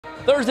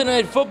Thursday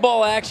night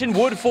football action,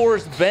 Wood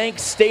Forest Bank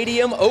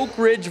Stadium, Oak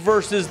Ridge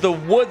versus the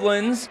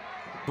Woodlands.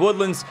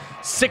 Woodlands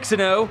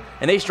 6-0,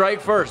 and they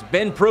strike first.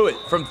 Ben Pruitt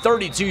from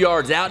 32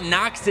 yards out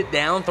knocks it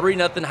down,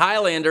 3-0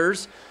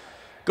 Highlanders.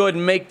 Go ahead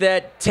and make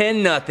that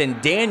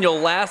 10-0. Daniel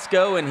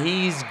Lasco, and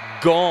he's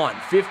gone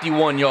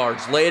 51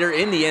 yards later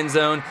in the end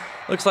zone.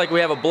 Looks like we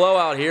have a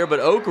blowout here,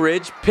 but Oak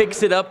Ridge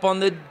picks it up on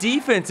the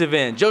defensive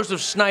end. Joseph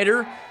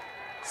Schneider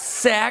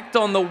sacked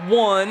on the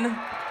 1.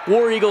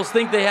 War Eagles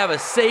think they have a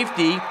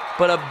safety,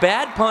 but a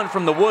bad punt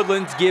from the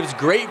Woodlands gives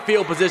great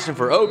field position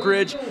for Oak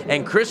Ridge,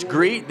 and Chris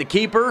Greet, the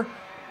keeper,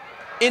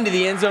 into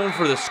the end zone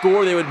for the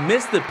score. They would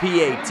miss the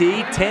PAT.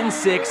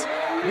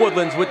 10-6,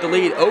 Woodlands with the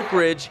lead. Oak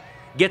Ridge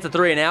gets a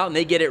 3 and out, and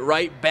they get it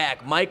right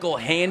back. Michael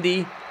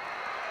Handy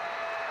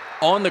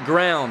on the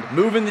ground,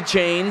 moving the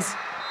chains.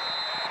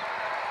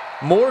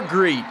 More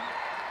Greet,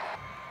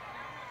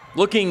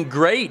 looking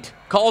great.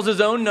 Calls his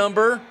own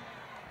number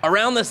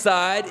around the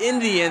side,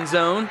 into the end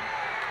zone.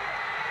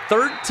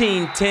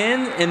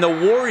 13-10, and the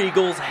War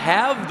Eagles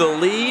have the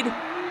lead.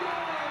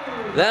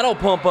 That'll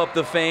pump up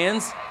the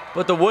fans,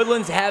 but the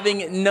Woodlands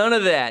having none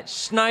of that.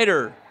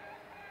 Schneider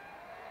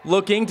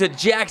looking to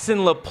Jackson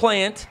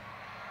LaPlante.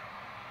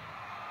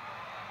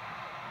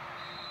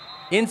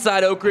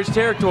 Inside Oak Ridge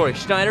territory.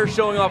 Schneider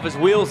showing off his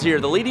wheels here.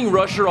 The leading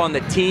rusher on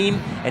the team,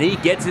 and he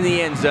gets in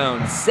the end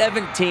zone.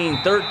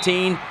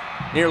 17-13,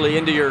 nearly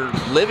into your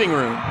living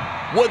room.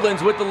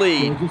 Woodlands with the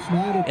lead,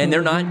 and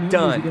they're not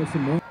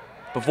done.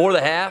 Before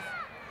the half,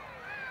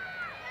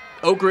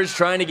 Oak Ridge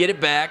trying to get it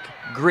back.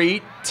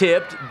 Greet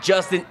tipped.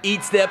 Justin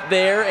Eatstep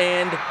there,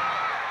 and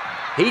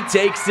he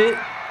takes it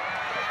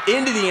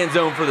into the end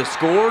zone for the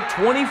score.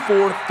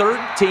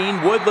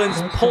 24-13,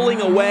 Woodlands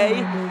pulling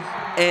away,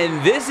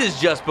 and this is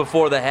just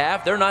before the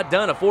half. They're not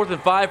done. A 4th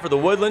and 5 for the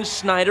Woodlands.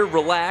 Schneider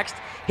relaxed,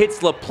 hits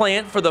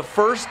LaPlante for the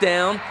first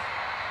down,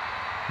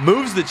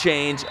 moves the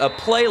change. A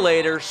play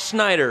later,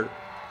 Schneider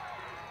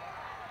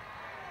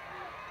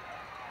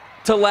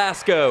to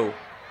Lasco.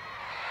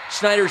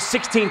 Schneider's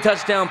 16th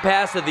touchdown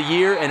pass of the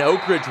year, and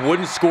Oak Ridge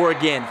wouldn't score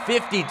again.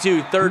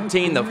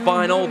 52-13 the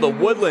final. The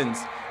Woodlands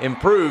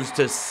improves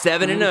to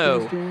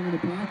 7-0.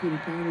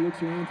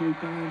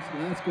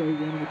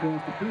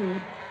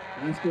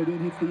 Lasco then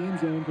hits the end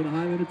zone for the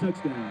Highlander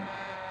touchdown.